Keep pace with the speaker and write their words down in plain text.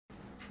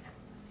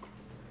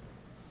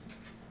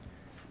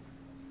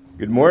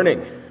Good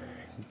morning.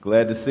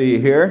 Glad to see you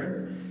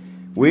here.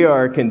 We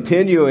are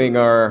continuing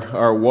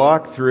our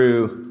walk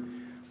through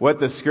what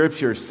the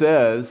Scripture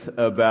says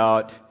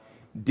about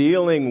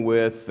dealing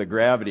with the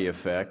gravity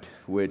effect,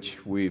 which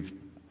we've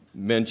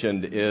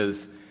mentioned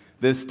is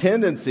this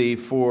tendency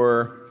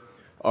for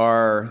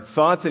our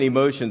thoughts and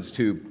emotions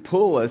to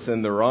pull us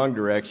in the wrong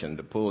direction,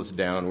 to pull us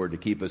downward, to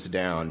keep us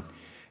down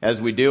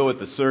as we deal with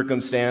the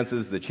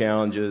circumstances, the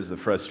challenges, the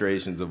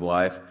frustrations of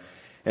life.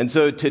 And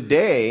so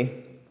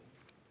today,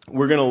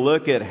 we're going to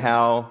look at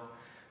how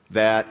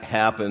that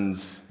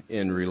happens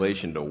in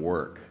relation to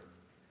work.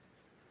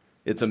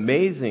 It's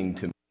amazing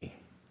to me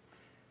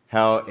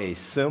how a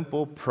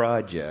simple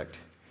project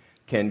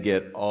can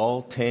get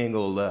all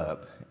tangled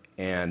up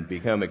and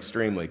become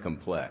extremely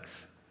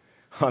complex.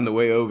 On the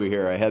way over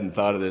here, I hadn't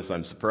thought of this,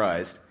 I'm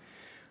surprised.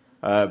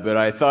 But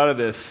I thought of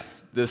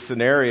this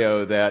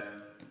scenario that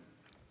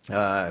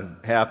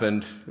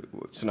happened.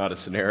 It's not a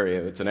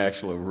scenario, it's an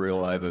actual real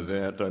live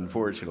event,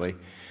 unfortunately.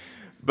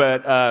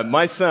 But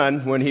my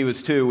son, when he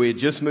was 2, we had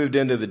just moved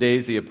into the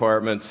Daisy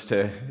Apartments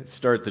to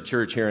start the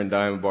church here in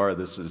Diamond Bar.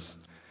 This is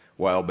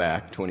a while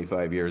back,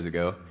 25 years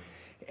ago.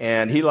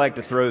 And he liked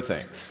to throw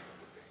things.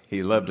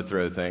 He loved to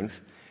throw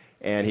things.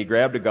 And he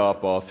grabbed a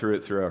golf ball, threw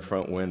it through our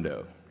front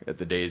window at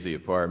the Daisy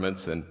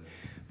Apartments. And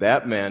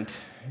that meant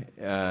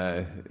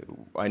I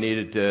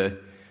needed to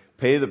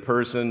pay the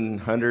person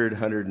 $100,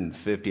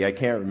 $150, I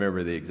can't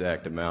remember the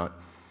exact amount,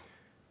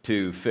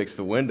 to fix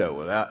the window.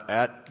 Well,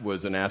 that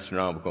was an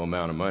astronomical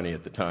amount of money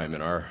at the time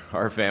in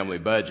our family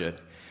budget.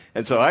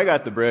 And so I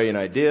got the brilliant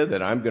idea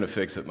that I'm going to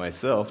fix it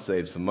myself,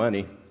 save some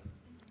money.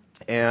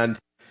 And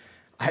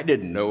I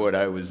didn't know what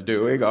I was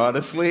doing,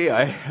 honestly.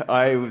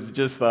 I was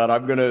just thought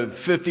I'm going to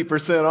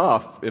 50%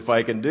 off if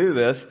I can do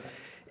this.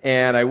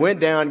 And I went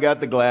down, got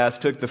the glass,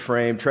 took the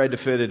frame, tried to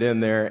fit it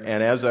in there.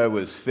 And as I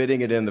was fitting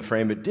it in the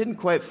frame, it didn't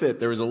quite fit.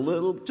 There was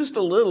just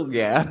a little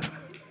gap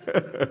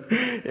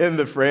in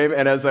the frame,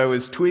 and as I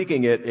was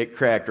tweaking it, it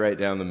cracked right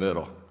down the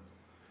middle.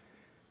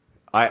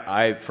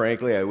 I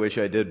frankly, I wish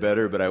I did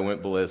better, but I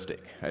went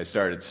ballistic. I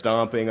started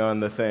stomping on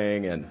the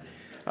thing, and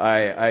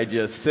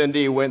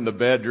Cindy went in the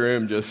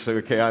bedroom,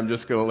 I'm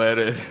just going to let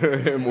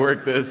him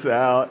work this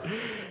out.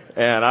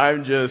 And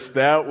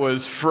that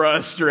was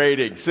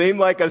frustrating. Seemed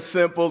like a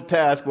simple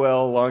task.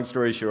 Well, long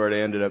story short, I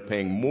ended up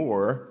paying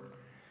more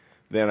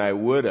than I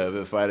would have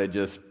if I'd have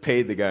just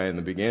paid the guy in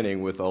the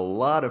beginning with a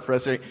lot of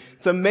frustration.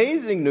 It's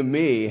amazing to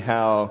me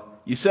how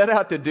you set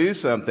out to do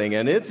something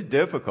and it's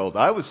difficult.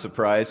 I was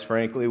surprised,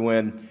 frankly,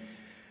 when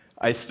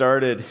I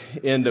started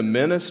into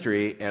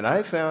ministry and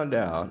I found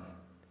out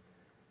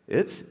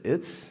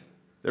there's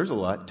a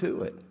lot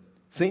to it.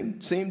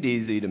 Seemed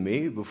easy to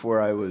me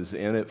before I was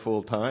in it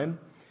full time.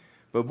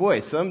 But boy,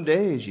 some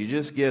days you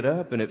just get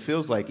up and it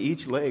feels like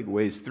each leg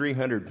weighs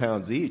 300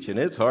 pounds each, and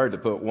it's hard to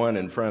put one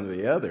in front of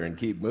the other and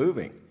keep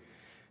moving.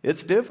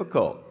 It's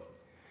difficult.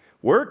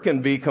 Work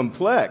can be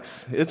complex.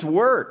 It's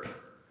work.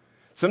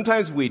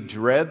 Sometimes we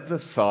dread the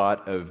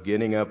thought of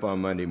getting up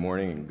on Monday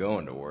morning and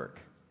going to work.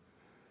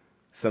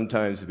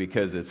 Sometimes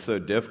because it's so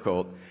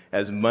difficult,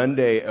 as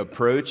Monday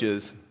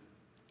approaches,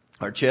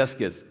 our chest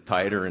gets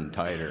tighter and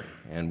tighter,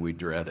 and we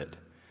dread it.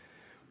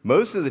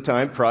 Most of the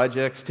time,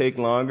 projects take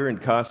longer and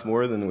cost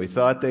more than we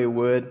thought they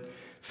would.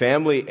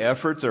 Family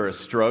efforts are a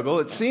struggle.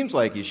 It seems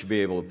like you should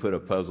be able to put a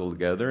puzzle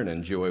together and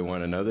enjoy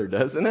one another,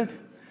 doesn't it?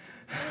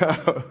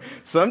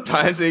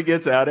 Sometimes it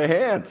gets out of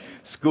hand.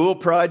 School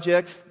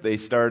projects, they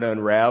start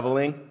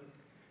unraveling,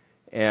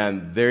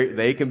 and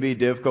they can be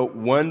difficult.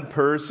 One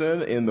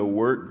person in the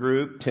work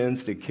group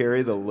tends to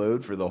carry the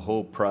load for the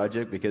whole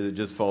project because it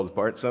just falls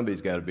apart.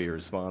 Somebody's got to be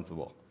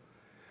responsible.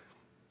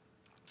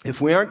 If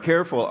we aren't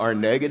careful, our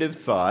negative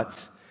thoughts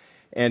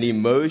and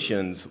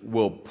emotions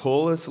will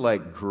pull us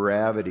like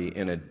gravity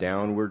in a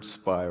downward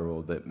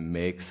spiral that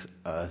makes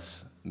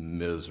us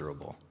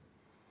miserable.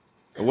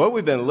 And what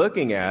we've been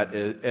looking at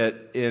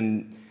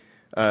in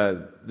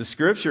the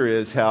Scripture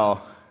is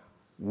how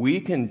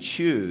we can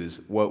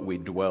choose what we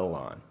dwell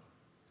on.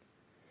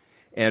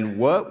 And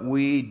what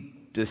we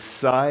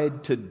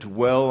decide to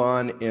dwell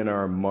on in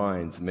our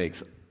minds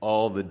makes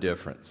all the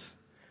difference.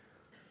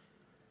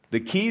 The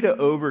key to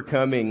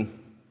overcoming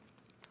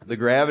the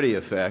gravity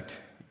effect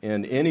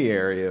in any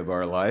area of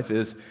our life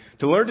is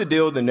to learn to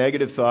deal with the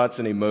negative thoughts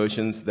and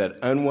emotions that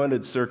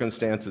unwanted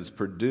circumstances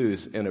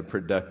produce in a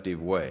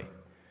productive way.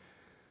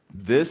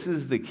 This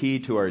is the key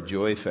to our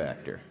joy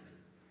factor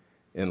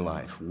in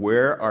life,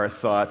 where our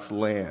thoughts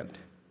land.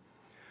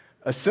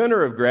 A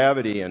center of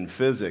gravity in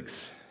physics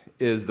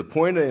is the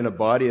point in a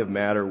body of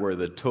matter where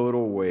the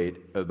total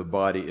weight of the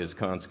body is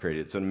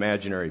concentrated. It's an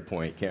imaginary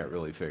point, can't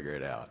really figure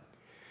it out.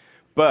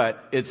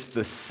 But it's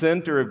the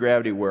center of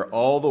gravity where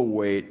all the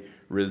weight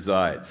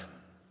resides.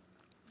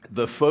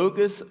 The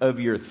focus of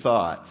your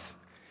thoughts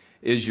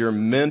is your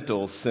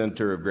mental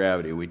center of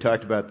gravity. We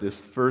talked about this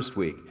first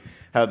week,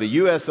 how the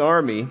U.S.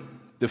 Army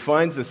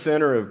defines the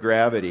center of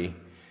gravity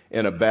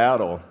in a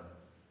battle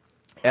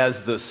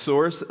as the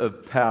source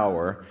of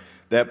power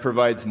that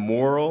provides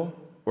moral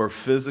or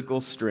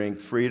physical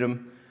strength,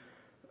 freedom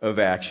of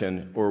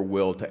action or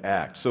will to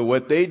act. So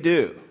what they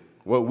do,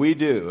 what we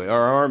do,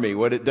 our army,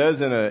 what it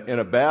does in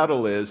a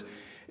battle is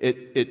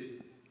it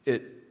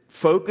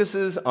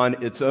focuses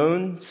on its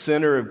own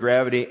center of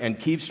gravity and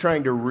keeps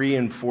trying to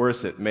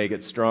reinforce it, make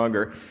it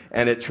stronger,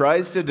 and it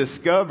tries to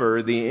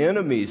discover the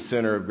enemy's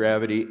center of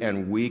gravity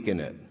and weaken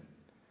it.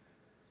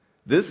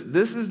 This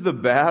is the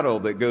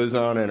battle that goes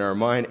on in our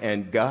mind,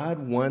 and God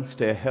wants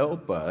to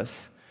help us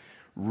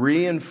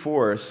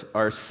reinforce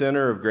our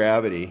center of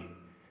gravity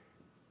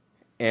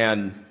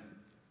and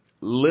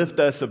lift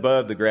us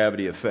above the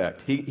gravity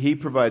effect. He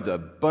provides a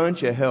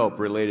bunch of help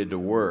related to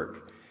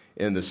work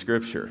in the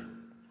Scripture.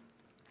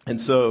 And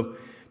so,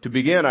 to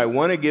begin, I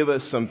want to give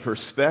us some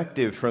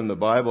perspective from the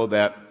Bible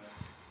that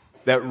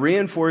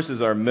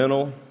reinforces our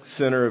mental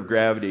center of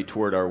gravity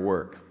toward our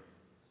work.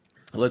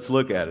 Let's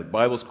look at it. The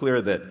Bible's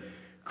clear that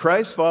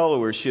Christ's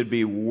followers should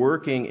be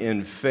working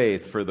in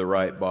faith for the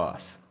right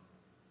boss.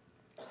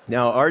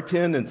 Now, our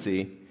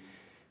tendency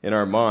in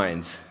our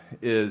minds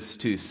is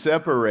to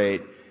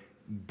separate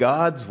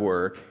God's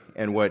work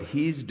and what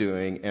He's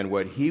doing and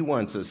what He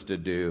wants us to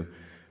do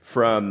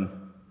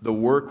from the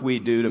work we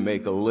do to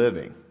make a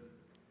living,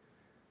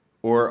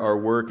 or our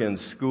work in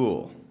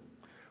school,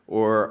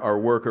 or our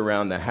work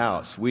around the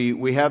house.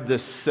 We have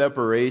this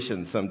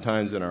separation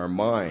sometimes in our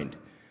mind,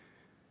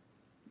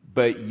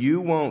 but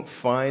you won't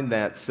find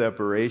that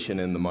separation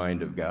in the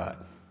mind of God.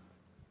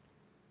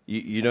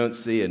 You don't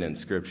see it in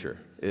Scripture.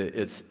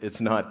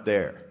 It's not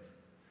there.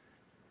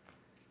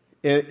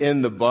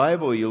 In the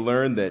Bible, you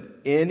learn that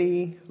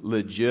any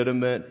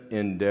legitimate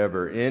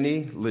endeavor,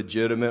 any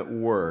legitimate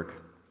work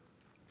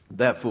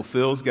that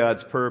fulfills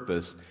God's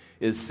purpose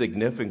is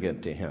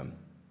significant to Him.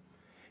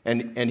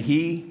 And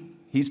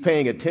He's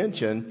paying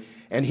attention,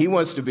 and He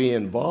wants to be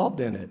involved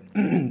in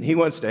it. He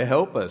wants to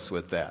help us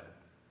with that.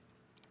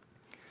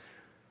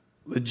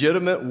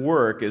 Legitimate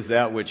work is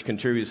that which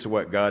contributes to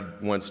what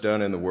God wants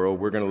done in the world.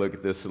 We're going to look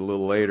at this a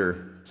little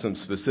later, some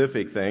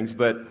specific things.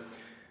 But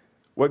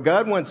what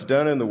God wants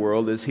done in the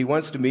world is He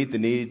wants to meet the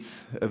needs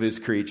of His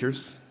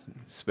creatures,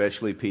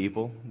 especially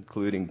people,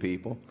 including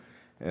people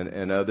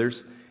and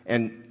others.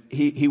 And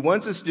He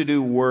wants us to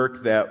do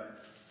work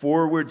that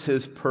forwards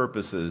His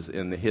purposes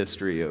in the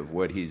history of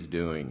what He's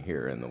doing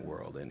here in the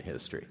world, in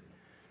history.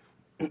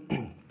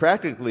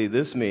 Practically,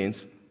 this means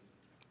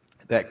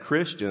that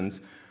Christians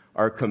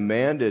are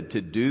commanded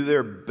to do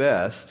their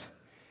best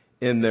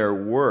in their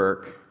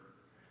work,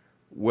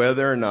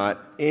 whether or not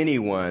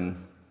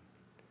anyone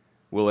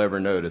will ever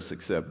notice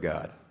except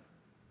God.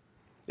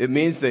 It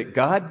means that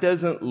God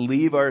doesn't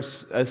leave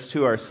us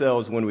to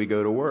ourselves when we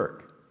go to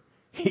work.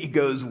 He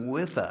goes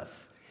with us.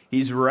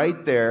 He's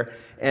right there.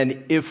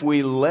 And if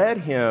we let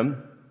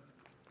Him,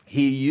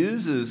 He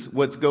uses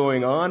what's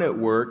going on at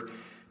work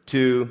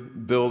to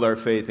build our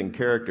faith and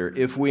character.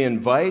 If we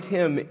invite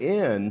Him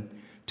in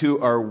to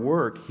our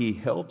work, He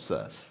helps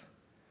us.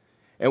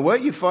 And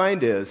what you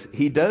find is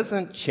He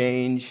doesn't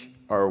change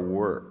our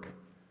work.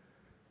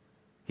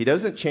 He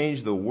doesn't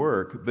change the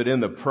work, but in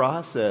the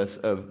process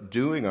of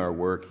doing our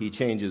work, He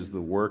changes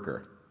the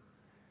worker.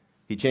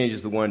 He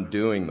changes the one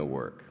doing the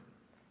work.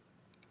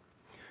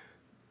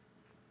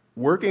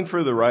 Working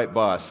for the right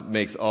boss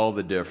makes all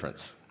the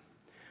difference.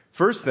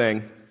 First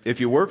thing, if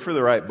you work for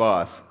the right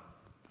boss,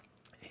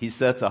 He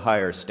sets a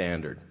higher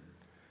standard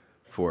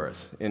for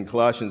us. In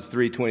Colossians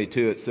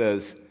 3:22 it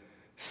says,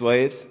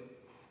 "Slaves,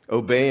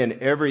 obey in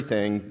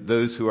everything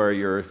those who are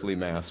your earthly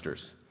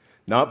masters,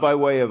 not by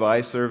way of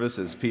eye service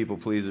as people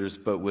pleasers,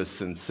 but with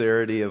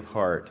sincerity of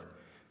heart,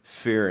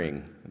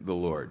 fearing the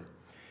Lord."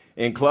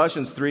 In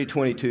Colossians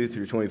 3:22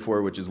 through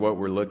 24, which is what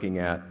we're looking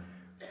at,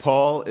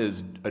 Paul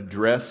is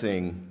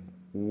addressing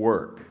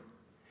work.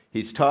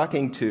 He's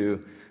talking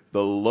to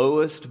the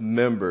lowest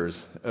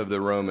members of the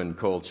Roman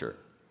culture.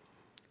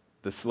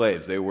 The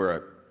slaves, they were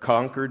a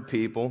conquered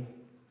people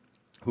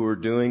who were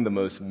doing the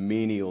most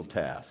menial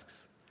tasks.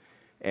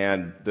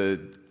 And the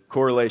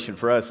correlation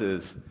for us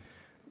is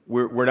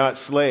we're not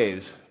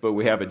slaves, but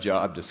we have a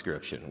job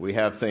description. We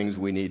have things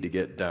we need to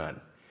get done.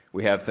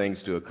 We have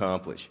things to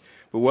accomplish.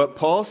 But what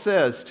Paul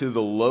says to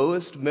the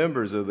lowest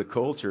members of the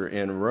culture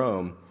in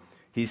Rome,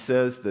 he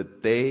says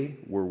that they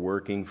were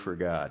working for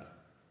God.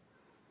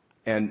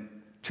 And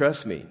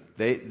trust me,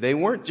 they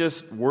weren't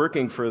just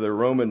working for the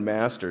Roman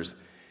masters.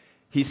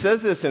 He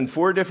says this in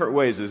 4 different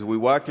ways. As we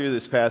walk through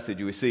this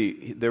passage, we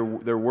see they're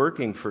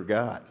working for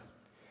God.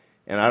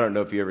 And I don't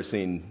know if you've ever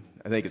seen,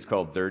 I think it's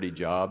called Dirty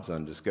Jobs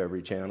on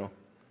Discovery Channel.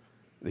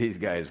 These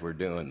guys were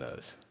doing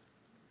those.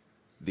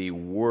 The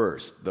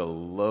worst, the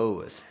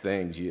lowest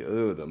things,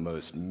 the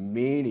most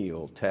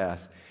menial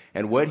tasks.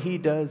 And what he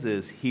does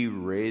is he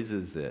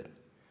raises it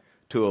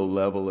to a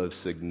level of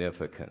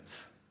significance.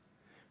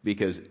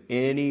 Because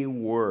any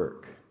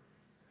work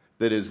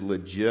that is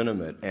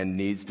legitimate and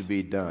needs to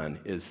be done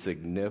is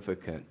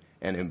significant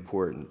and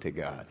important to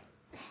God.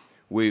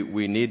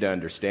 We need to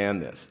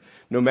understand this.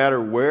 No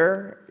matter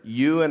where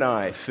you and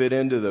I fit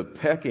into the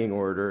pecking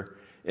order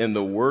in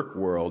the work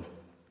world,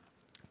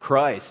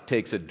 Christ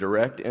takes a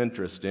direct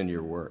interest in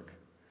your work,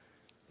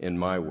 in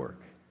my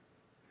work.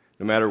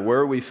 no matter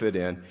where we fit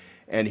in,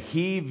 and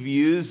he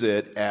views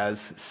it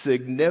as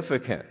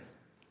significant.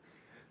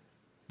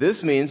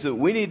 This means that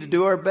we need to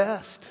do our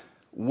best,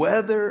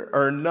 whether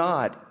or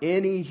not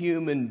any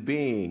human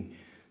being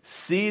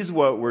sees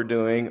what we're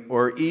doing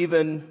or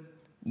even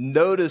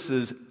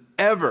notices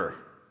ever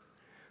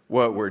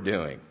what we're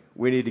doing.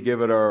 We need to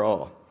give it our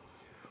all.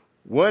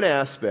 One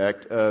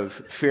aspect of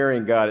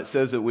fearing God, it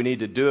says that we need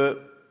to do it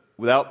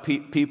without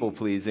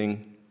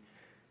people-pleasing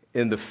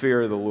in the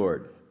fear of the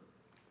Lord.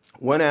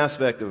 One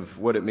aspect of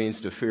what it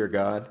means to fear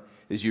God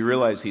is you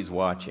realize he's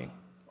watching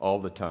all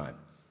the time.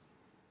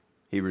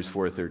 Hebrews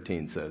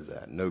 4:13 says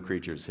that. No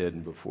creature is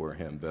hidden before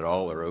him, but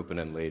all are open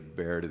and laid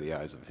bare to the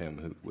eyes of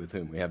him with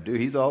whom we have to do.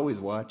 He's always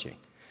watching.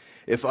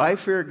 If I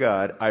fear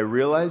God, I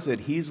realize that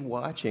he's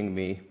watching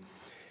me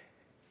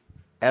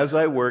as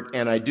I work,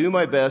 and I do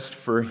my best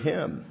for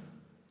him,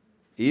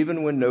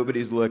 even when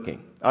nobody's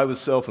looking. I was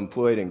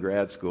self-employed in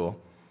grad school,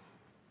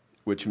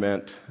 which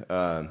meant,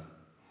 I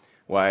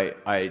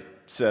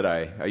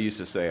used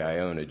to say I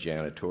own a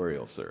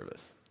janitorial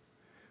service,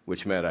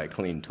 which meant I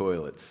cleaned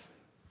toilets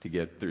to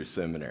get through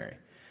seminary.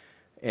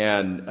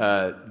 And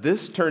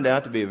this turned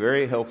out to be a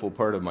very helpful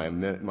part of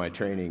my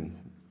training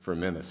for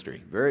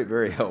ministry. Very,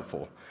 very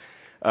helpful.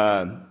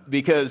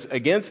 Because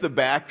against the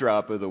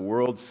backdrop of the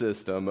world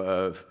system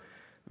of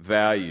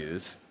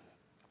values,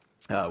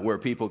 where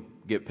people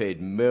get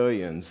paid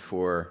millions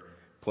for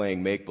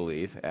playing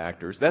make-believe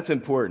actors, that's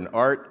important.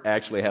 Art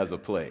actually has a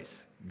place.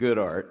 Good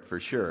art, for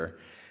sure,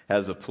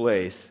 has a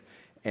place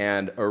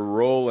and a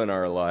role in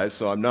our lives.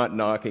 So I'm not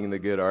knocking the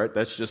good art.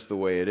 That's just the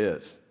way it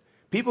is.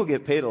 People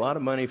get paid a lot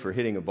of money for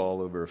hitting a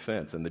ball over a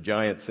fence, and the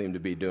Giants seem to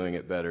be doing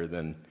it better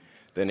than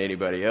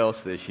anybody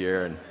else this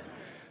year. And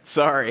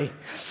sorry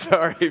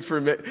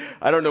for me.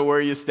 I don't know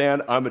where you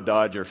stand. I'm a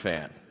Dodger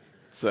fan,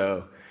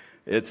 so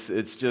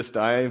it's just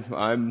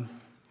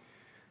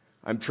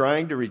I'm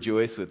trying to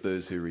rejoice with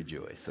those who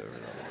rejoice over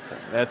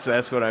that.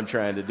 That's what I'm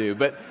trying to do.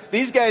 But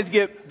these guys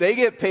get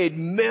paid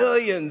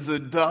millions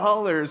of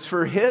dollars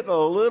for hitting a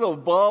little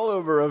ball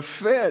over a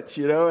fence,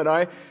 and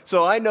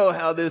I know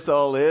how this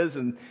all is,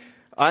 and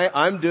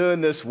I'm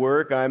doing this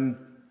work. I'm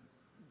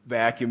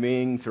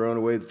vacuuming, throwing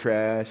away the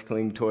trash,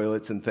 cleaning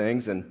toilets and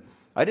things, and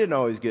I didn't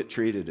always get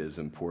treated as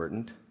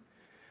important.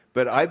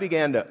 But I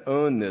began to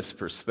own this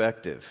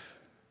perspective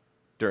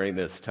during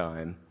this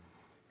time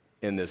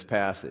in this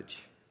passage.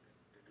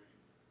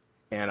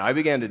 And I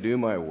began to do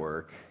my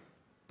work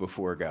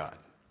before God.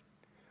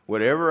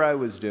 Whatever I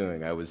was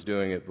doing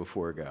it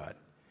before God.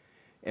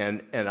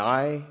 And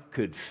I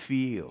could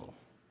feel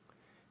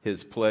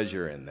his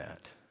pleasure in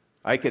that.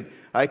 I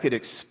could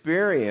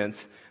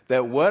experience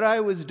that what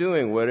I was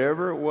doing,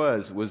 whatever it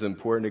was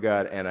important to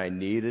God, and I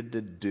needed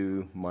to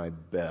do my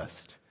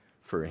best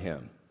for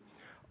him.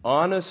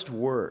 Honest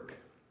work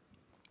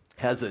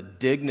has a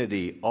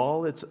dignity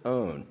all its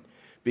own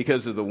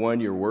because of the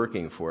one you're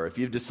working for. If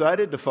you've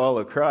decided to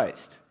follow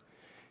Christ,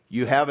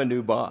 you have a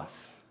new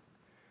boss,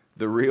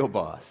 the real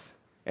boss,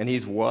 and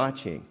he's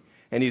watching,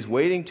 and he's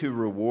waiting to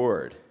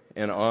reward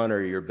and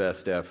honor your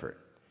best effort.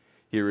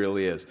 He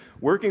really is.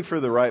 Working for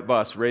the right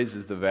boss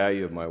raises the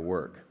value of my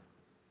work.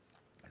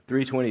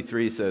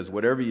 3:23 says,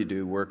 whatever you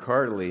do, work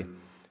heartily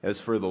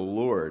as for the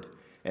Lord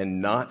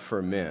and not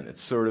for men.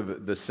 It's sort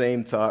of the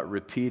same thought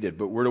repeated,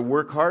 but we're to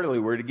work heartily.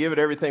 We're to give it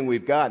everything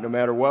we've got, no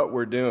matter what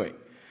we're doing.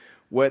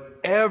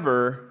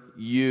 Whatever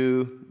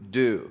you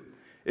do.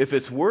 If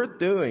it's worth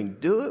doing,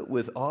 do it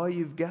with all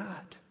you've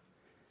got.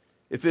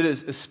 If it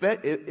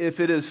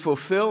is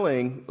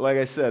fulfilling, like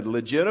I said,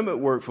 legitimate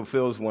work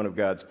fulfills one of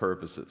God's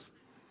purposes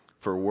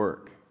for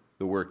work,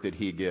 the work that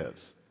he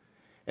gives.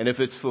 And if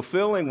it's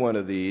fulfilling one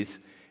of these,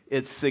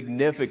 it's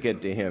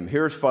significant to him.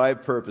 Here's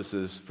 5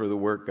 purposes for the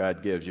work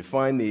God gives. You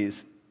find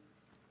these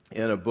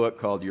in a book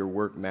called Your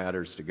Work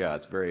Matters to God.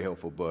 It's a very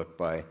helpful book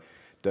by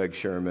Doug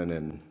Sherman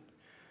and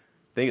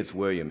I think it's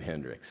William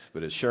Hendricks,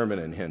 but it's Sherman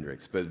and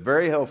Hendricks. But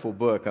very helpful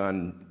book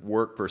on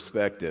work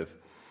perspective.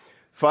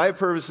 5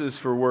 purposes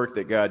for work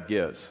that God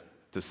gives.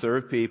 To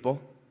serve people,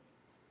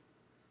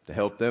 to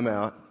help them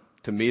out,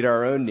 to meet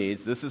our own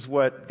needs. This is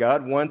what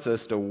God wants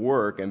us to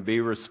work and be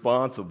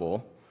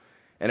responsible.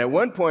 And at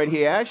one point,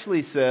 he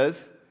actually says,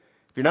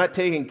 if you're not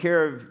taking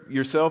care of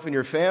yourself and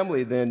your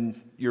family,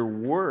 then you're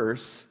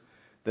worse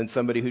than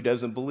somebody who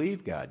doesn't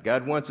believe God.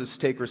 God wants us to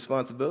take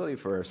responsibility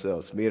for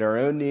ourselves, to meet our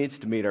own needs,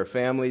 to meet our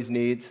family's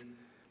needs,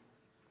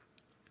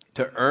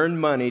 to earn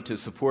money to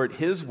support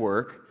his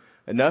work,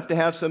 enough to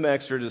have some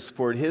extra to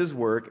support his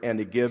work and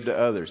to give to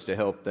others to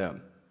help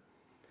them.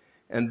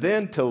 And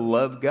then to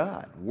love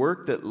God,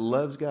 work that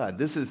loves God.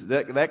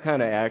 That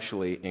kind of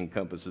actually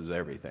encompasses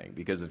everything,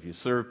 because if you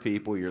serve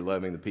people, you're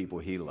loving the people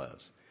he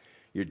loves.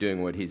 You're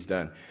doing what he's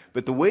done.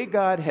 But the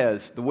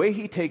way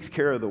he takes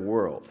care of the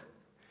world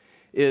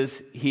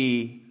is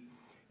he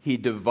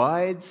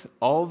divides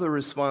all the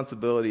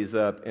responsibilities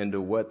up into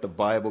what the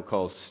Bible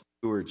calls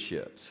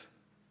stewardships.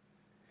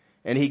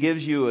 And he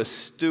gives you a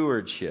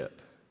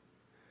stewardship.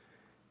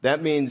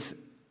 That means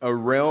a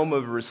realm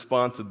of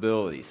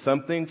responsibility,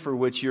 something for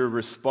which you're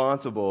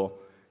responsible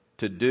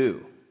to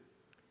do.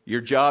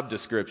 your job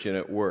description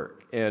at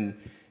work. And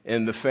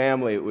in the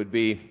family, it would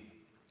be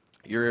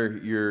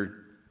your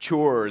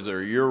chores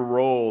or your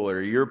role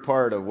or your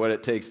part of what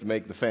it takes to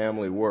make the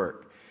family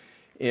work.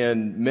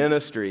 In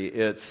ministry,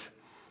 it's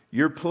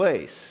your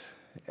place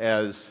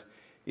as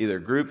either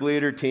group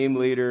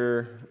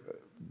leader,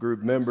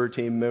 group member,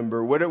 team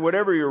member,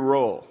 whatever your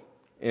role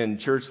in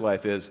church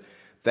life is,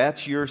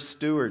 that's your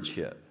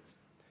stewardship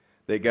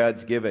that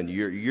God's given.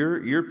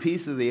 Your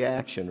piece of the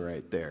action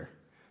right there.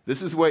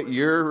 This is what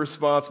you're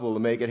responsible to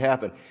make it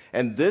happen.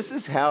 And this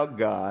is how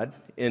God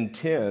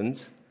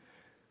intends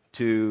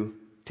to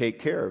take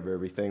care of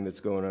everything that's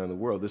going on in the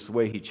world. This is the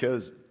way He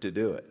chose to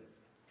do it,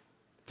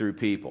 through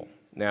people.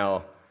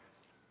 Now,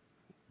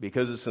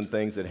 because of some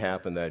things that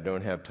happen that I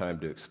don't have time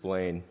to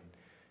explain,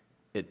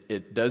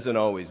 it doesn't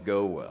always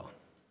go well.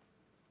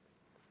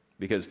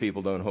 Because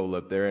people don't hold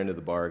up their end of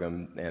the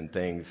bargain and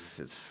things,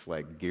 it's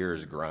like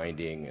gears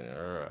grinding and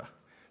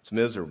it's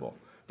miserable.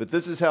 But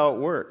this is how it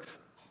works.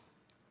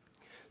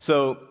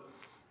 So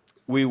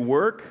we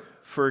work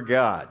for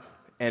God,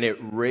 and it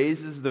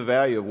raises the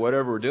value of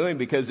whatever we're doing,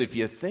 because if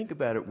you think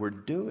about it, we're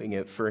doing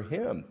it for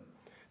Him.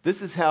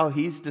 This is how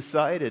He's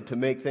decided to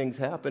make things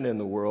happen in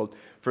the world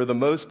for the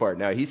most part.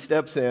 Now, He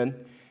steps in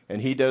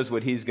and He does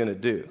what He's going to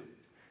do.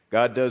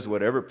 God does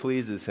whatever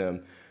pleases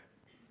Him.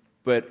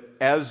 But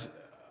as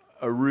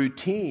a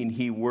routine,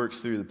 He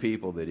works through the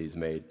people that He's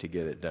made to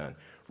get it done.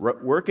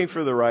 Working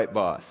for the right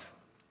boss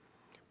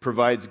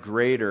provides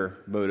greater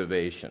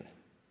motivation.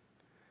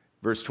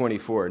 Verse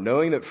 24,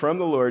 knowing that from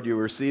the Lord you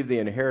receive the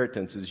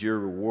inheritance as your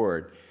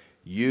reward,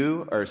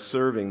 you are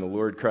serving the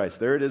Lord Christ.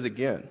 There it is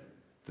again,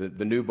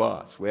 the new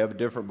boss. We have a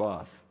different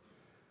boss.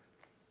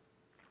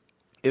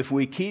 If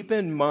we keep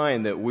in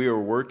mind that we are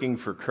working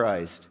for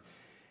Christ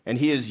and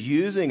He is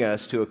using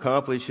us to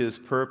accomplish His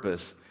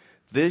purpose,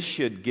 this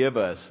should give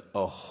us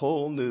a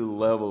whole new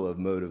level of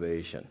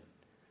motivation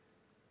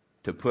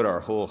to put our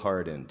whole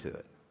heart into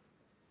it.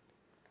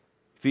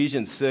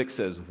 Ephesians 6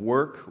 says,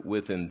 work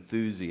with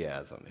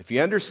enthusiasm. If you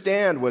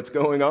understand what's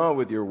going on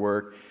with your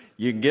work,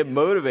 you can get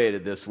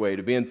motivated this way,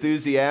 to be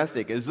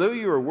enthusiastic, as though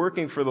you were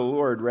working for the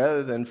Lord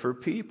rather than for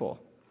people.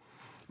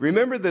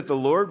 Remember that the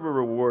Lord will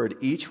reward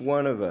each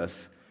one of us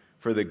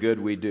for the good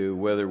we do,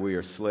 whether we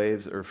are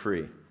slaves or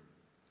free.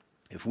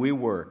 If we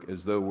work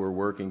as though we're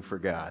working for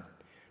God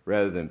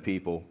rather than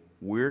people,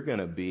 we're going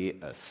to be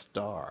a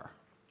star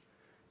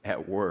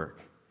at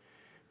work.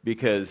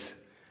 Because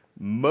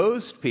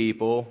most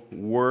people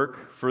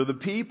work for the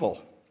people.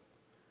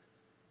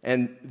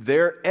 And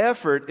their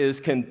effort is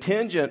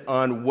contingent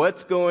on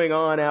what's going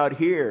on out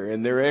here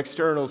in their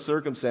external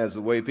circumstances,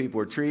 the way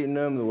people are treating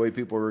them, the way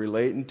people are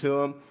relating to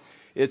them.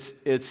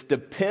 It's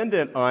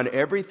dependent on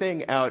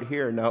everything out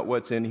here, not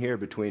what's in here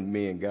between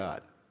me and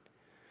God.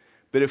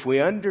 But if we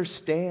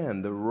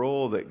understand the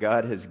role that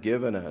God has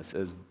given us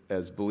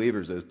as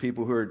believers, as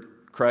people who are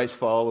Christ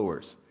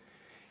followers,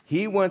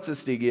 He wants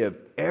us to give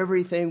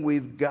everything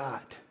we've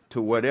got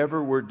to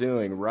whatever we're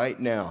doing right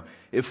now.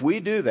 If we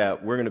do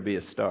that, we're going to be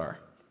a star.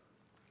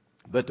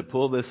 But to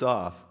pull this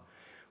off,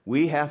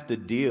 we have to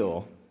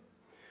deal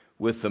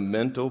with the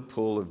mental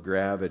pull of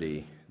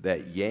gravity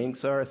that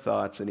yanks our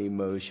thoughts and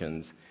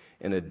emotions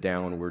in a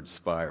downward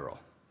spiral.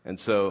 And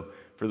so,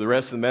 for the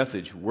rest of the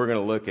message, we're going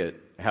to look at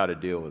how to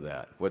deal with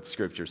that, what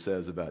Scripture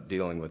says about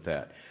dealing with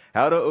that,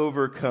 how to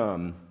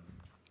overcome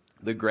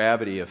the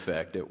gravity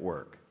effect at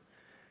work.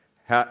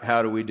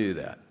 How do we do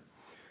that?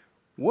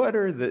 What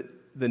are the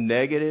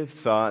negative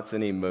thoughts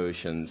and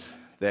emotions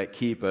that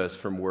keep us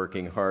from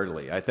working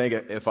heartily? I think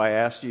if I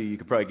asked you, you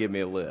could probably give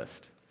me a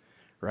list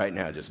right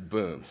now. Just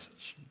boom,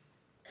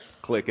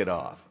 click it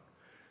off.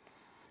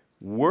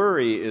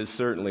 Worry is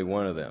certainly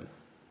one of them.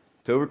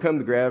 To overcome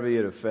the gravity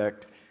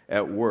effect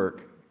at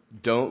work,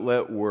 don't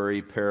let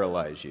worry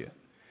paralyze you.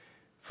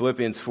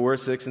 Philippians 4,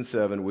 6, and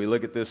 7, we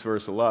look at this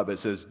verse a lot, but it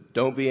says,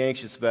 don't be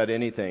anxious about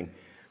anything,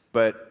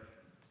 but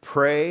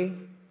pray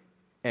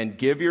and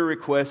give your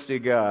request to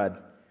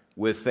God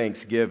with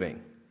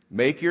thanksgiving.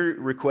 Make your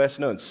request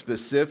known.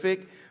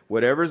 Specific,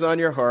 whatever's on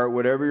your heart,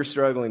 whatever you're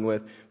struggling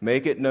with,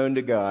 make it known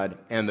to God,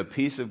 and the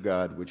peace of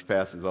God, which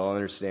passes all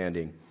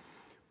understanding,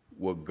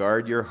 will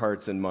guard your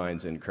hearts and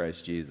minds in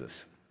Christ Jesus.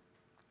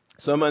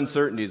 Some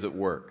uncertainties at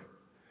work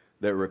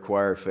that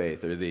require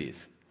faith are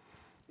these.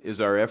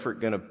 Is our effort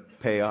going to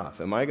pay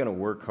off? Am I going to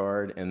work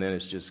hard and then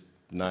it's just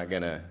not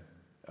going to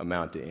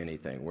amount to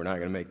anything? We're not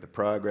going to make the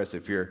progress.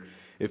 If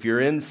you're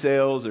in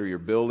sales or you're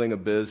building a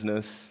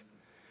business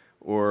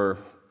or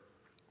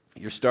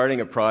you're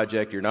starting a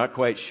project, you're not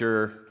quite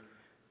sure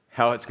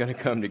how it's going to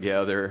come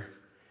together,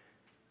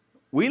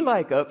 we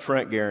like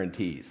upfront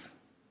guarantees.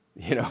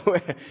 You know,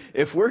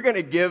 if we're going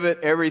to give it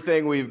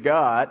everything we've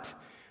got,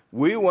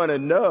 we want to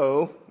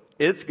know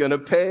it's going to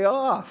pay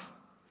off.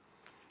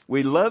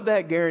 We love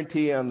that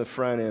guarantee on the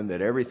front end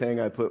that everything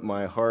I put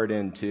my heart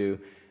into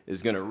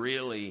is going to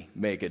really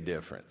make a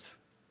difference.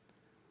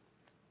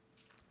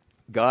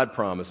 God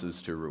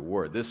promises to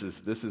reward. This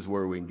is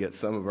where we can get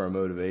some of our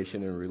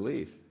motivation and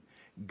relief.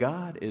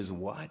 God is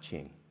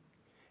watching.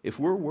 If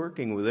we're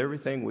working with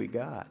everything we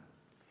got,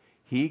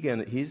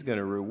 he's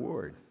gonna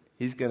reward.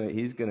 He's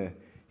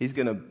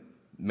gonna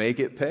make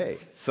it pay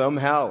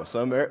somehow,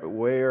 some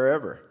way or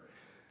ever,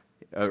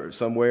 or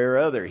some way or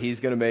other. He's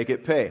gonna make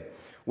it pay.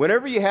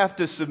 Whenever you have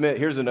to submit,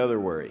 here's another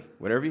worry.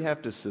 Whenever you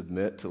have to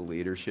submit to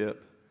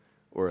leadership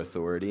or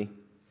authority,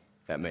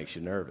 that makes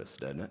you nervous,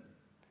 doesn't it?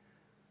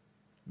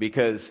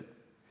 Because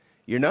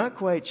you're not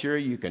quite sure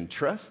you can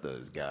trust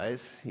those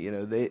guys. You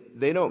know,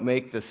 they don't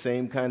make the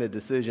same kind of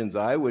decisions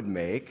I would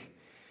make,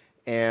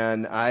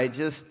 and I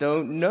just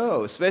don't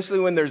know, especially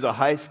when there's a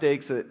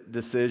high-stakes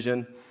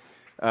decision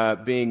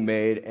being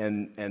made,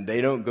 and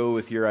they don't go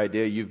with your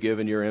idea. You've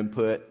given your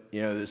input.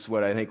 You know, this is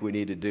what I think we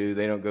need to do.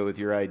 They don't go with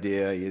your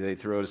idea. They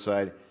throw it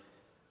aside.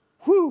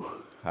 Whew,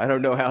 I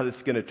don't know how this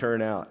is going to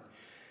turn out.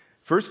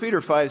 1 Peter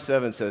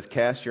 5:7 says,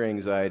 cast your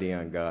anxiety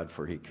on God,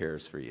 for he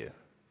cares for you.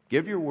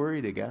 Give your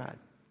worry to God.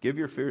 Give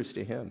your fears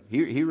to him.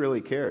 He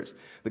really cares.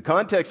 The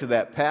context of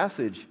that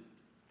passage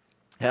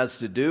has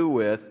to do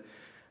with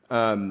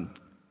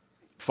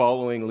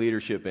following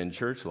leadership in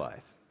church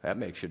life. That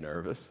makes you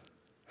nervous.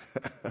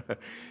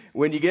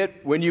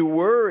 When you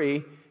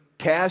worry,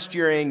 cast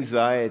your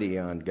anxiety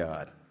on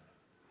God.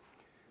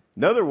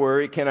 Another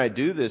worry, can I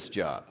do this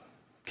job?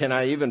 Can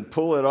I even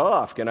pull it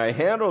off? Can I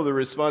handle the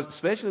response?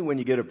 Especially when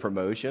you get a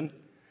promotion.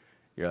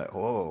 You're like,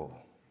 whoa,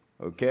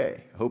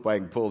 okay, hope I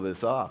can pull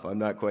this off. I'm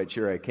not quite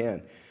sure I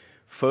can.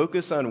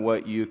 Focus on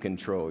what you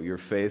control, your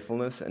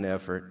faithfulness and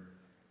effort.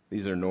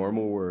 These are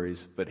normal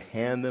worries, but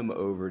hand them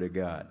over to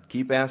God.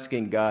 Keep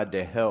asking God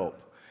to help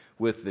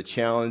with the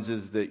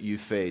challenges that you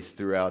face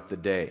throughout the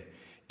day.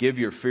 Give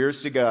your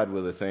fears to God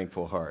with a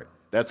thankful heart.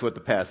 That's what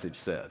the passage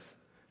says.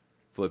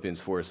 Philippians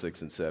 4,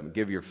 6, and 7.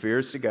 Give your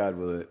fears to God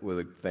with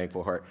a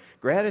thankful heart.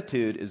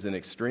 Gratitude is an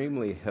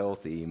extremely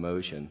healthy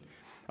emotion.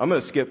 I'm going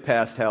to skip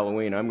past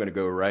Halloween. I'm going to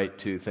go right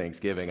to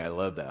Thanksgiving. I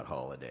love that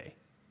holiday.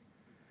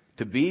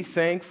 To be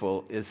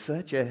thankful is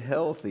such a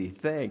healthy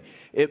thing.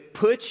 It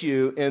puts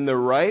you in the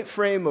right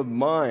frame of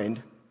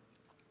mind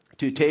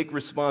to take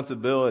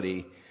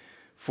responsibility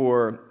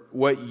for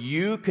what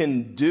you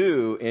can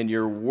do in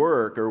your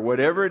work or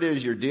whatever it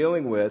is you're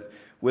dealing with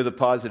a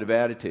positive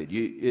attitude.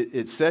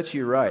 It sets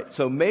you right.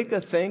 So make a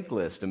thank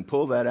list and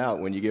pull that out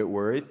when you get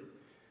worried.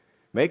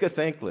 Make a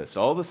thank list.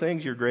 All the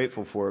things you're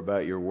grateful for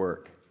about your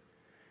work.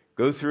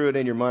 Go through it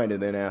in your mind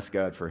and then ask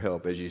God for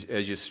help. As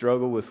you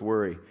struggle with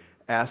worry,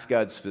 ask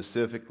God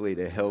specifically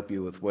to help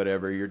you with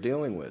whatever you're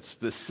dealing with.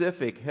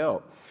 Specific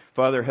help.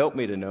 Father, help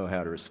me to know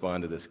how to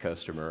respond to this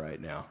customer right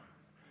now.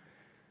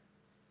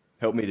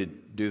 Help me to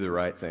do the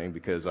right thing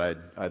because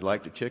I'd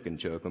like to chicken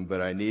choke them,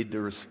 but I need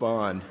to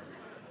respond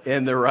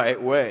in the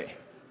right way.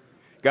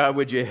 God,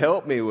 would you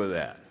help me with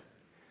that?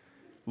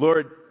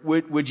 Lord,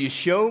 would you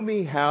show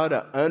me how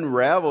to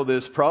unravel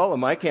this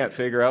problem? I can't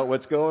figure out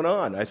what's going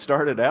on. I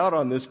started out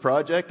on this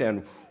project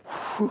and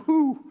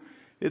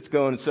it's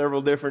going in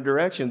several different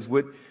directions.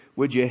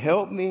 Would you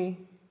help me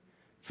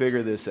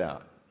figure this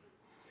out?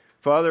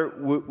 Father,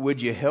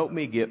 would you help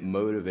me get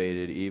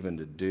motivated even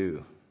to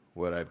do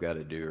what I've got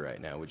to do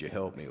right now? Would you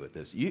help me with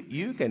this?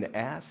 You can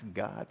ask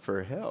God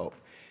for help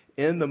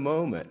in the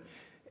moment.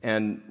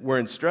 And we're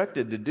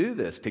instructed to do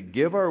this, to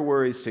give our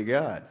worries to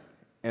God,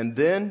 and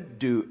then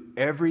do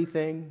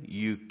everything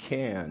you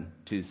can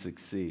to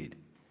succeed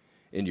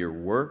in your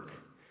work,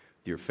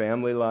 your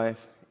family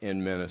life,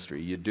 in ministry.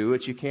 You do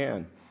what you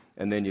can,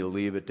 and then you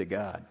leave it to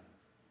God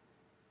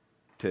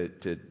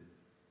to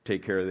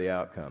take care of the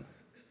outcome.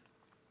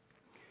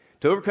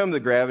 To overcome the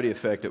gravity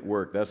effect at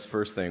work, that's the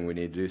first thing we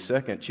need to do.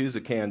 Second, choose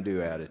a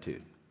can-do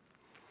attitude.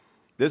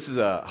 This is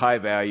a high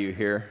value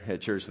here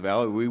at Church of the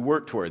Valley. We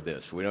work toward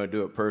this. We don't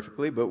do it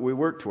perfectly, but we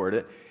work toward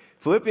it.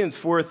 Philippians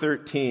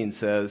 4:13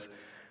 says,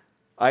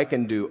 I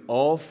can do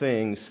all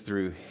things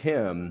through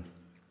him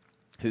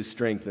who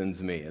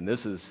strengthens me. And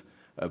this is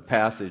a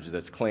passage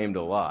that's claimed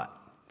a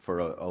lot for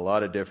a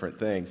lot of different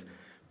things.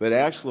 But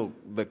actually,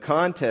 the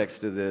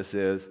context of this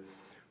is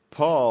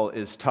Paul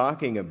is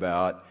talking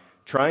about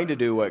trying to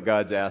do what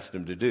God's asked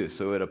him to do.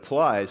 So it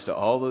applies to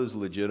all those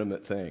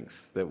legitimate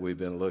things that we've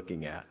been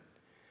looking at.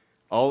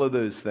 All of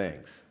those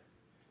things.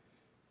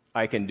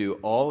 I can do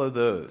all of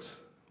those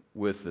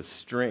with the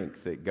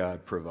strength that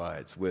God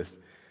provides, with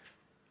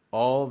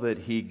all that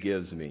he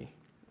gives me.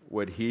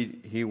 What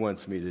he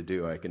wants me to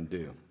do, I can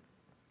do.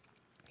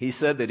 He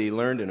said that he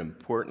learned an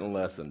important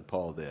lesson,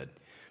 Paul did,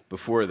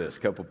 before this, a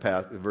couple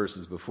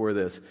verses before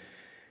this.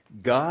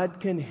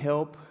 God can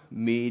help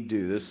me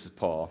do, this is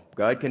Paul,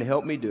 God can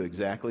help me do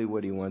exactly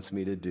what he wants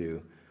me to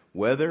do,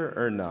 whether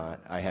or not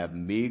I have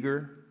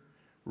meager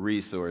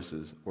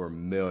resources or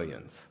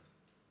millions.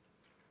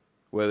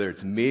 Whether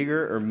it's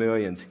meager or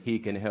millions, he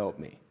can help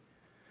me.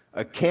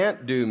 A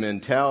can't-do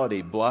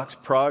mentality blocks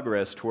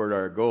progress toward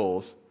our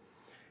goals.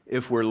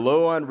 If we're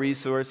low on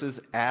resources,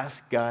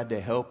 ask God to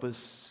help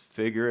us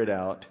figure it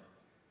out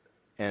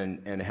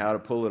and how to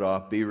pull it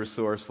off, be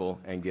resourceful,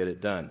 and get it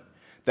done.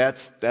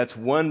 That's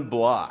one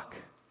block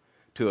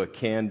to a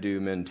can-do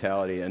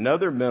mentality.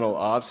 Another mental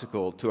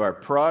obstacle to our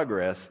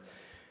progress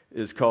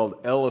is called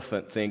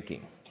elephant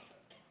thinking.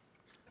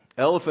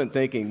 Elephant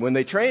thinking. When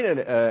they train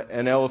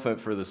an elephant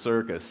for the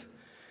circus,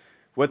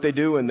 what they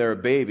do when they're a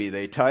baby,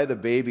 they tie the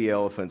baby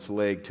elephant's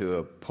leg to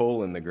a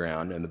pole in the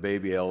ground, and the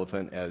baby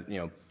elephant,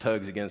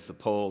 tugs against the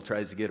pole,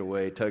 tries to get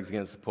away, tugs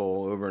against the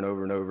pole over and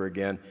over and over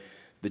again.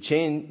 The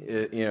chain,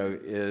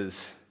 is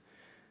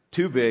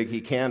too big;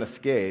 he can't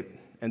escape,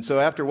 and so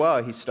after a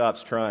while, he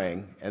stops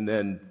trying, and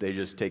then they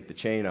just take the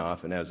chain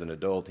off. And as an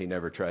adult, he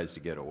never tries to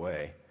get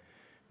away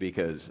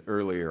because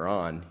earlier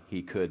on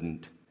he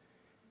couldn't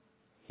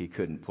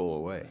pull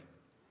away.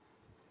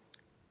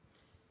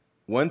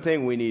 One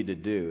thing we need to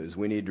do is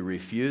we need to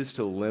refuse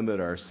to limit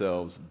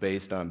ourselves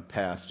based on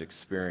past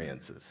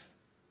experiences.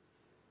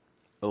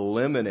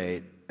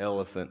 Eliminate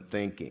elephant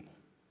thinking.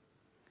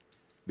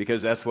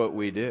 Because that's what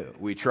we do.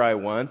 We try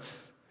once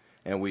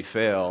and we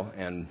fail,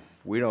 and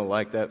we don't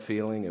like that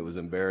feeling. It was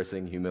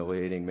embarrassing,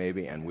 humiliating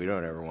maybe, and we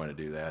don't ever want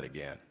to do that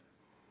again.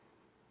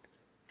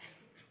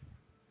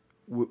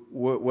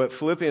 What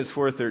Philippians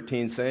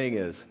 4:13 is saying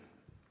is,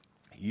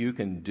 you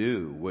can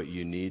do what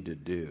you need to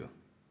do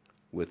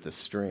with the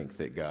strength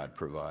that God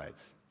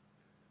provides,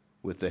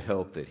 with the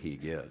help that He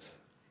gives.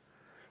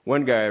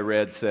 One guy I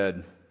read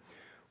said,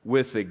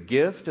 with the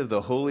gift of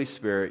the Holy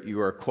Spirit,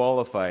 you are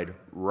qualified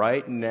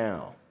right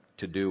now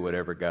to do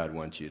whatever God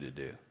wants you to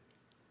do.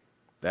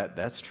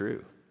 That's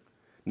true.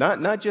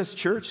 Not just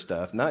church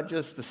stuff, not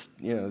just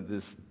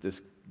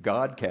this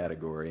God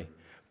category,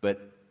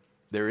 but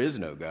there is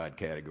no God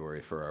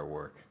category for our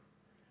work.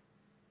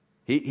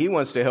 He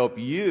wants to help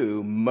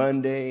you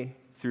Monday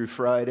through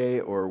Friday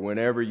or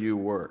whenever you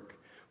work,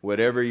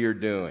 whatever you're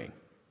doing,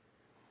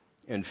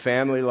 in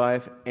family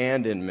life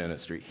and in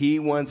ministry. He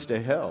wants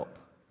to help.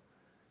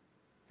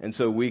 And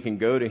so we can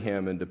go to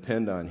Him and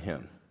depend on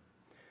Him.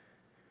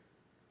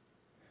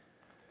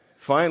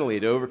 Finally,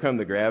 to overcome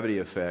the gravity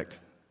effect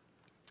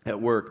at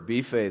work,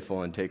 be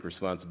faithful and take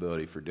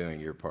responsibility for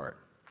doing your part.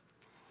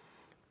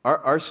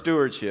 Our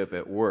stewardship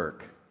at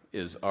work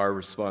is our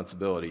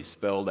responsibility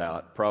spelled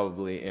out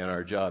probably in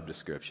our job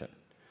description.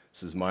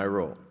 This is my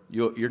role.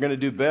 You're going to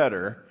do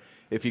better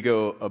if you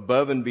go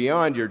above and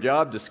beyond your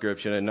job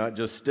description and not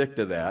just stick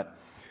to that.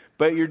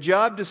 But your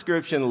job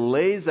description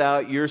lays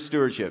out your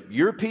stewardship,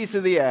 your piece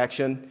of the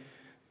action.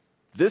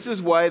 This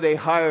is why they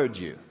hired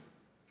you,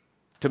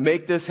 to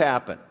make this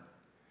happen.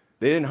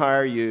 They didn't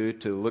hire you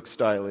to look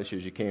stylish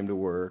as you came to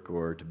work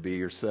or to be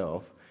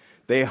yourself.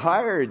 They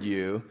hired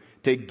you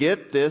to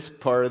get this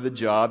part of the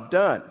job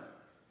done.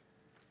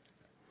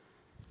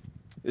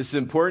 It's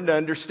important to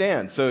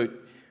understand. So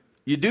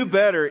you do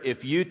better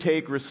if you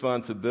take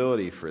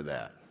responsibility for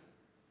that.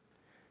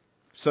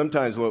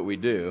 Sometimes what we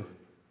do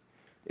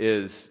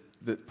is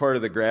that part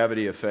of the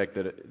gravity effect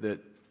that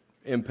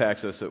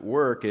impacts us at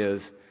work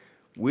is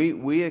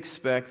we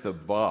expect the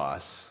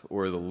boss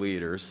or the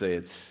leader, say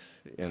it's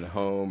in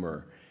home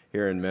or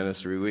here in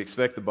ministry, we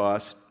expect the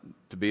boss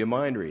to be a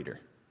mind reader.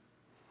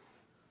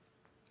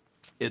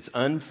 It's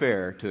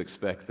unfair to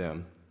expect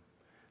them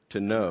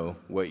to know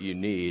what you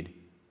need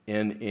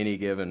in any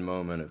given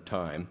moment of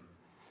time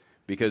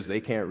because they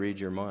can't read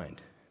your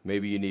mind.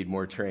 Maybe you need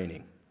more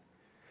training.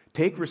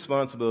 Take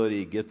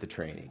responsibility to get the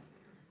training.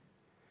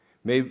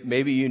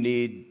 Maybe you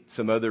need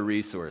some other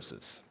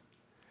resources.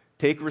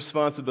 Take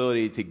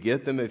responsibility to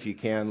get them if you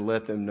can,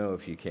 let them know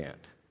if you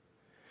can't.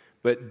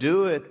 But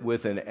do it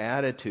with an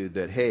attitude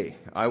that, hey,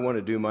 I want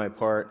to do my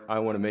part, I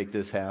want to make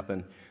this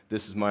happen,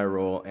 this is my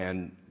role,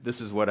 and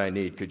this is what I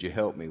need. Could you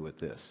help me with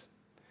this?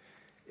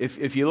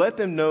 If you let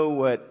them know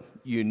what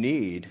you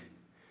need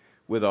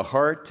with a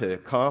heart to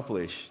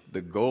accomplish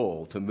the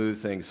goal, to move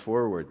things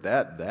forward,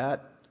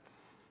 that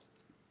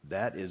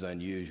is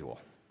unusual.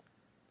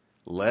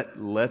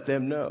 Let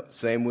them know.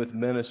 Same with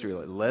ministry.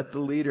 Let the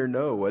leader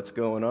know what's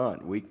going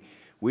on.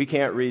 We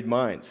can't read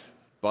minds.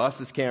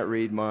 Bosses can't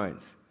read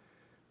minds.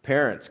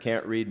 Parents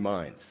can't read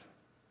minds.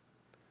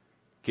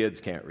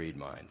 Kids can't read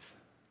minds.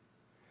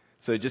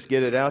 So just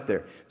get it out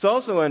there. It's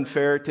also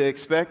unfair to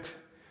expect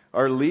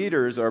our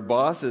leaders, our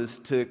bosses,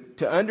 to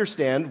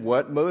understand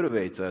what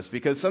motivates us,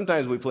 because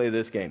sometimes we play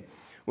this game.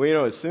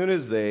 Well, as soon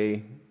as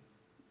they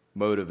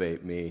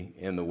motivate me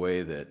in the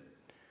way that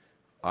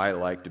I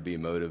like to be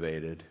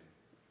motivated,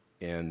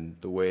 in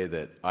the way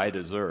that I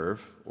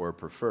deserve or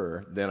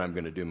prefer, then I'm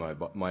going to do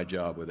my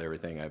job with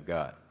everything I've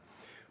got.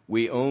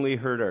 We only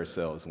hurt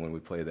ourselves when we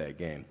play that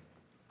game.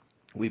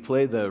 We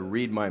play the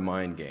read my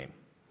mind game,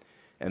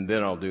 and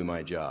then I'll do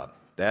my job.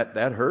 That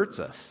hurts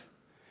us.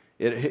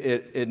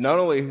 It not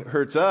only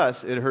hurts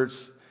us, it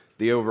hurts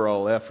the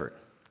overall effort.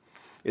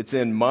 It's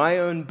in my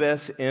own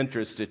best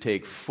interest to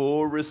take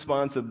full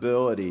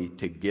responsibility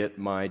to get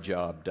my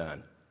job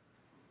done.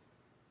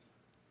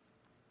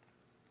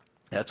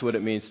 That's what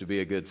it means to be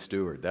a good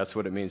steward. That's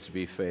what it means to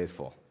be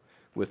faithful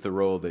with the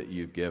role that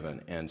you've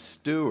given. And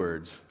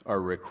stewards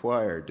are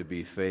required to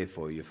be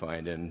faithful, you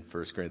find in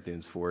 1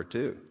 Corinthians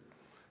 4:2.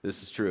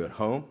 This is true at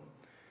home,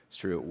 it's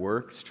true at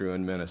work, it's true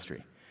in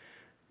ministry.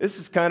 This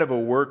is kind of a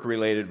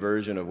work-related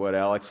version of what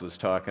Alex was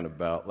talking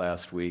about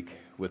last week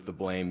with the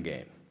blame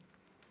game.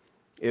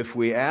 If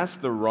we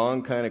ask the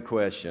wrong kind of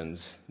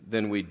questions,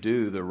 then we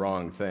do the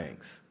wrong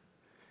things.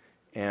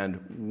 And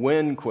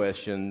when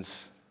questions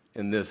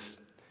in this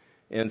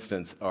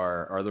instance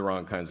are the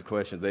wrong kinds of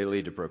questions. They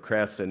lead to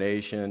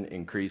procrastination,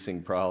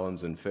 increasing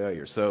problems, and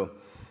failure. So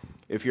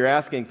if you're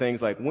asking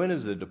things like, when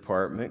is the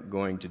department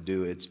going to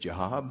do its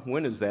job?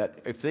 When is that?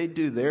 If they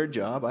do their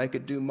job, I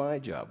could do my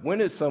job. When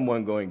is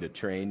someone going to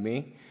train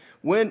me?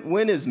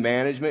 When is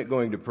management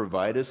going to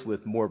provide us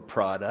with more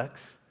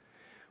products?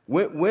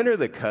 When are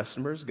the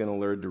customers going to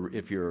learn to,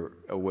 if you're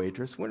a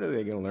waitress, when are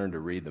they going to learn to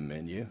read the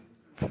menu?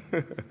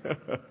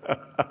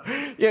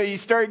 You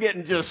start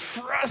getting just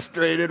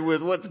frustrated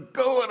with what's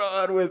going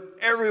on with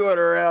everyone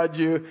around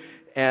you,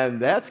 and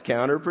that's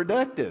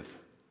counterproductive.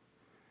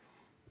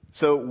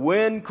 So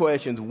when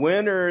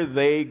are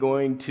they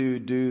going to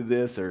do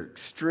this, are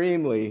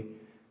extremely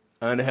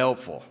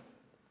unhelpful.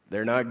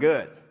 They're not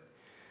good.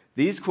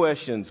 These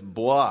questions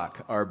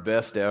block our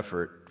best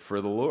effort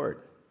for the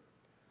Lord.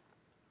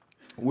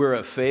 We're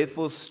a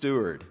faithful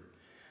steward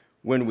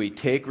when we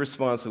take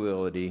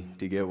responsibility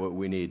to get what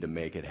we need to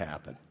make it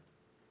happen.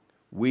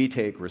 We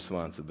take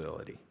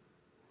responsibility.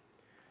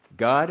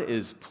 God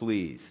is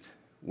pleased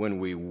when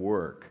we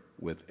work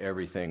with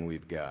everything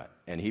we've got,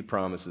 and He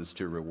promises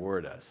to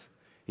reward us.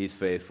 He's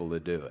faithful to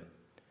do it.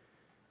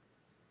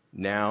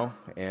 Now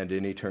and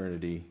in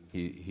eternity,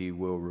 He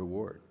will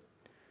reward.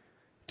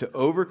 To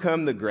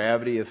overcome the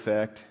gravity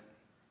effect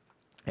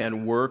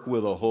and work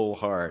with a whole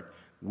heart,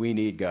 we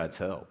need God's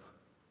help.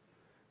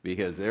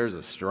 Because there's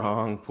a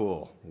strong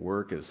pull.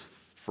 Work is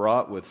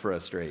fraught with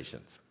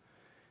frustrations.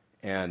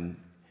 And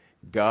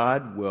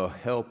God will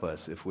help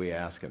us if we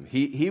ask Him.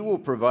 He will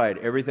provide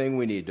everything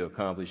we need to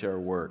accomplish our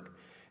work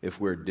if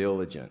we're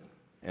diligent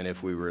and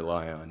if we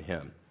rely on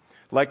Him.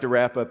 I'd like to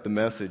wrap up the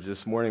message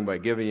this morning by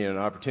giving you an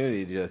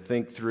opportunity to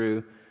think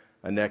through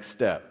a next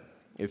step.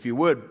 If you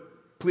would,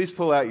 please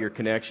pull out your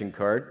connection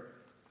card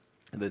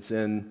that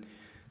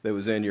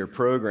was in your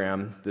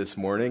program this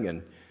morning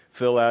and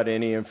fill out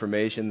any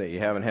information that you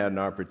haven't had an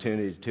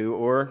opportunity to,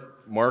 or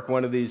mark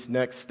one of these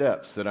next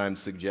steps that I'm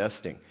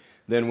suggesting.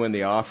 Then when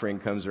the offering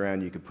comes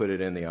around, you can put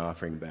it in the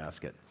offering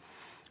basket.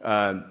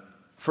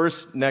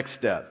 First, next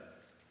step,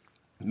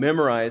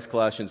 memorize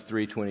Colossians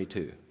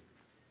 3:23.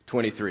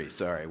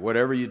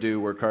 Whatever you do,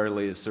 work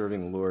heartily as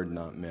serving the Lord,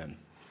 not men.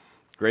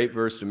 Great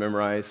verse to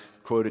memorize.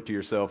 Quote it to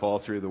yourself all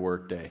through the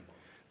workday.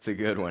 It's a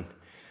good one.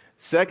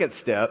 Second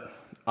step,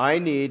 I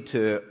need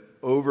to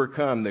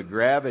overcome the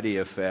gravity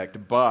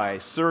effect by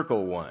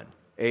circle one,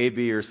 A,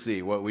 B, or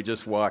C, what we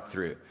just walked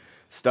through.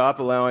 Stop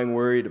allowing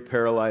worry to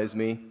paralyze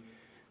me,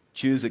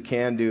 choose a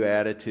can-do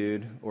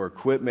attitude, or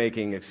quit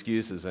making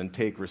excuses and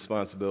take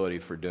responsibility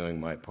for doing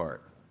my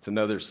part. It's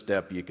another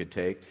step you could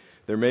take.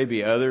 There may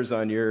be others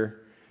on your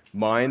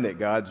mind that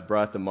God's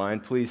brought to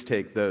mind. Please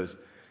take those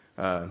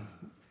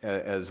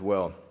as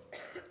well.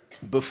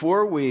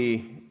 Before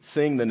we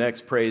sing the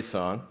next praise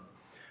song,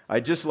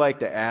 I'd just like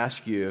to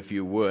ask you, if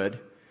you would,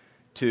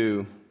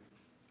 to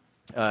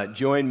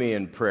join me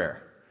in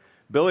prayer.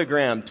 Billy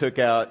Graham took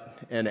out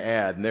an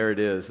ad, and there it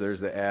is. There's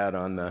the ad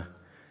on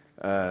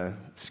the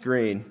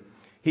screen.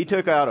 He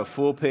took out a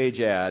full-page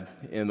ad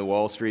in the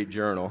Wall Street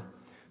Journal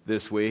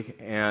this week,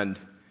 and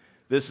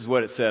this is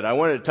what it said. I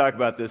wanted to talk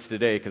about this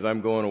today because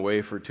I'm going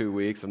away for 2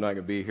 weeks. I'm not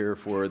going to be here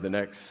for the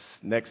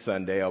next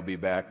Sunday. I'll be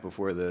back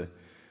before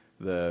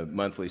the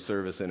monthly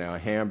service in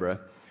Alhambra.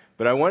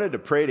 But I wanted to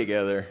pray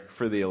together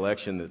for the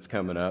election that's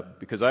coming up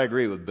because I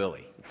agree with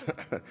Billy.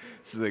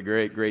 This is a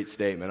great, great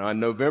statement. On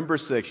November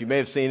 6th, you may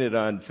have seen it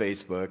on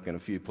Facebook and a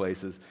few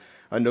places.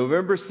 On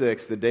November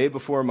 6th, the day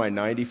before my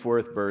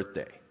 94th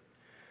birthday,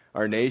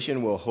 our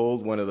nation will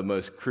hold one of the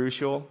most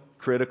crucial,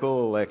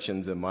 critical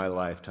elections in my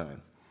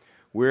lifetime.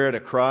 We're at a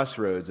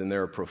crossroads and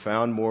there are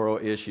profound moral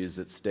issues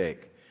at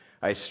stake.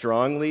 I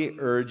strongly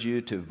urge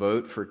you to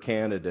vote for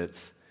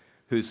candidates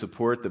who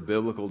support the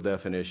biblical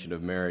definition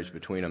of marriage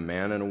between a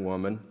man and a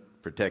woman,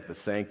 protect the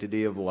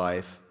sanctity of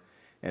life,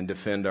 and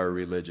defend our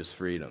religious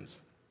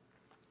freedoms.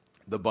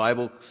 The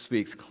Bible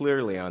speaks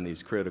clearly on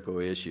these critical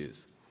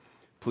issues.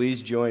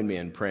 Please join me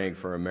in praying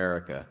for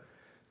America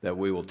that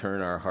we will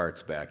turn our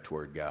hearts back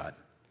toward God.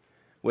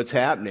 What's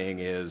happening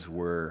is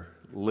we're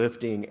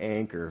lifting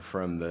anchor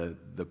from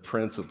the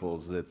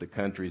principles that the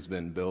country's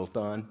been built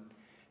on,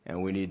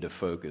 and we need to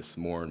focus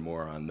more and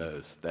more on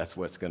those. That's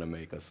what's going to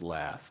make us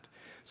last.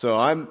 So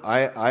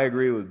I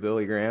agree with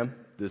Billy Graham.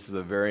 This is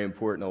a very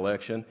important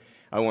election.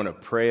 I want to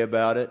pray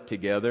about it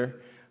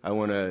together.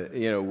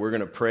 We're going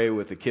to pray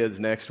with the kids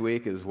next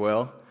week as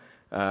well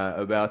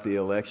about the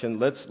election.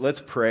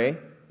 Let's pray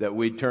that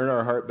we turn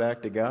our heart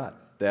back to God,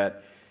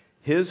 that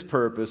His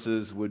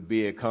purposes would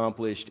be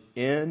accomplished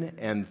in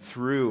and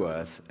through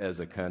us as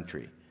a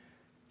country.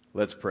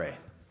 Let's pray.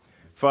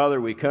 Father,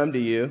 we come to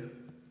You.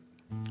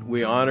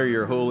 We honor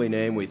Your holy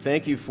name. We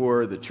thank You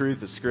for the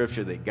truth of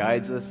Scripture that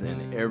guides us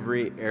in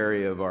every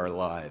area of our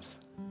lives.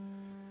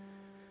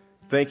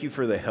 Thank You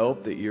for the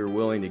help that You're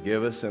willing to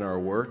give us in our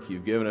work.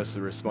 You've given us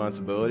the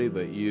responsibility,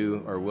 but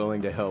You are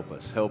willing to help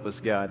us. Help us,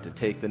 God, to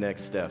take the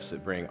next steps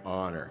that bring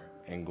honor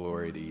and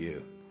glory to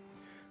You.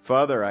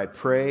 Father, I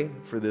pray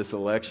for this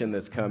election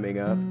that's coming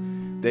up,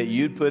 that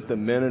you'd put the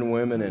men and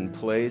women in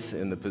place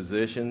in the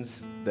positions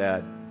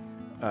that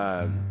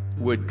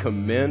would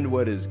commend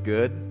what is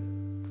good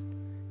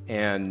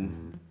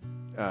and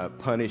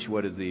punish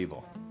what is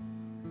evil.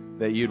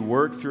 That you'd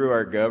work through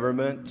our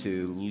government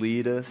to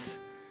lead us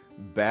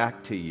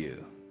back to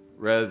you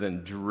rather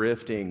than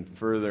drifting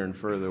further and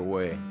further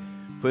away.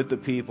 Put the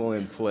people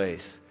in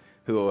place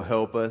who will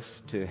help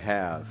us to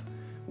have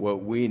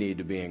what we need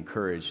to be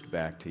encouraged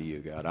back to you,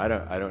 God. I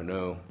don't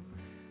know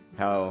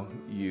how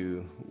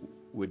you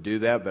would do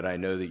that, but I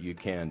know that you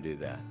can do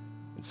that.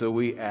 And so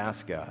we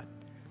ask, God,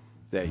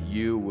 that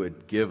you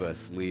would give us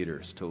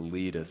leaders to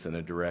lead us in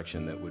a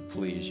direction that would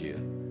please you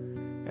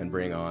and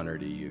bring honor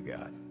to you,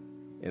 God.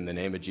 In the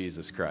name of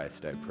Jesus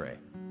Christ, I pray.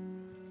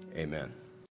 Amen.